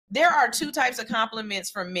there are two types of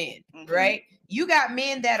compliments from men, right? You got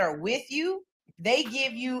men that are with you. They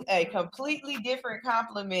give you a completely different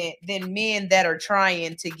compliment than men that are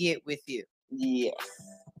trying to get with you. Yes.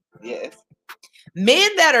 Men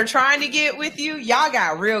that are trying to get with you, y'all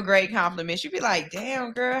got real great compliments. You be like,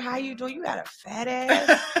 damn, girl, how you doing? You got a fat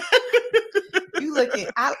ass. You looking,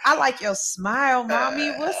 I like your smile, mommy.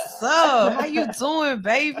 What's up? How you doing,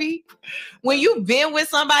 baby? When you've been with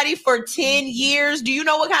somebody for 10 years, do you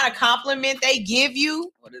know what kind of compliment they give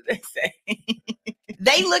you? What do they say?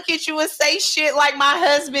 They look at you and say shit like my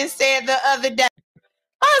husband said the other day.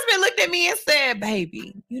 My husband looked at me and said,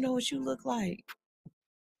 baby, you know what you look like?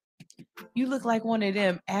 You look like one of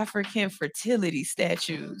them African fertility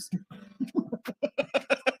statues. Them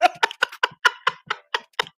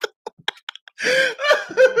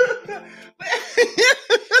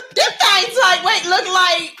things like, wait, look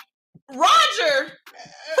like